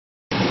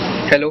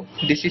Hello,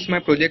 this is my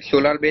project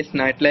solar based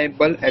night light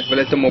bulb as well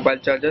as the mobile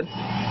charger.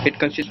 It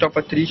consists of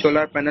a 3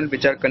 solar panel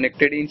which are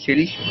connected in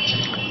series.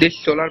 This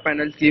solar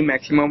panels give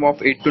maximum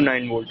of 8 to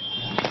 9 volt.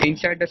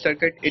 Inside the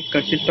circuit it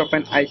consists of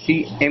an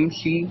IC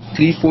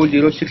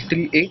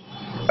MC340638.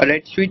 A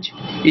red switch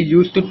is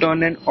used to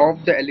turn and off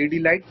the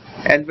LED light,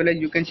 as well as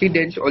you can see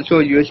there is also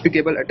a USB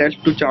cable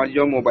attached to charge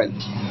your mobile.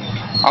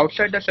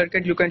 Outside the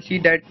circuit you can see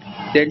that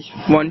there is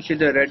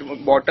a red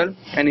bottle,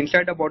 and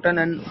inside the bottle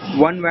and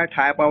 1 watt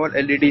high power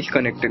LED is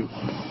connected.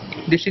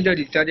 This is a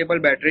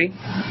rechargeable battery.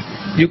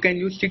 You can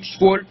use 6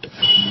 volt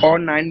or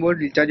 9 volt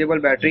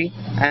rechargeable battery,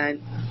 and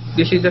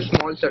this is the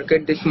small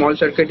circuit. This small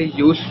circuit is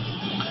used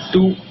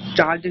to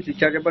charge this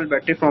rechargeable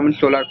battery from a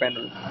solar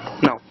panel.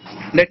 Now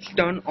let's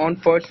turn on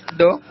first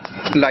the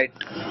light.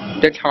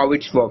 That's how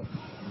it's works.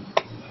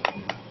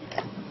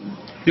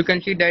 You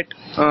can see that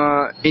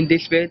in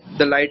this way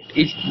the light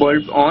is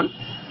bulb on.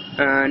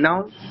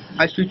 Now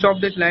I switch off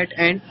this light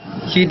and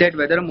see that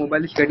whether a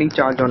mobile is getting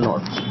charged or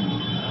not.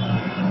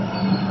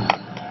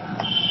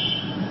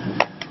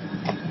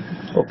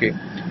 Okay,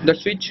 the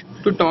switch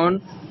to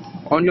turn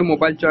on your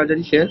mobile charger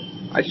is here.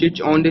 I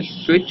switch on this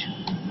switch.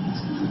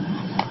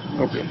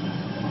 Okay,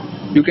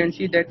 you can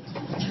see that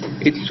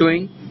it's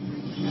showing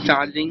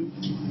charging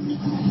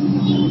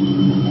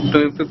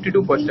to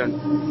 52%.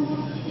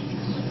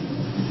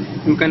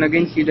 You can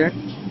again see that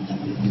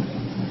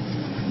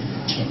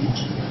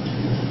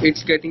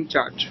it's getting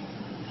charged.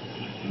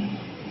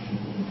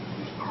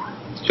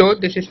 So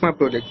this is my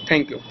project.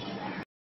 Thank you.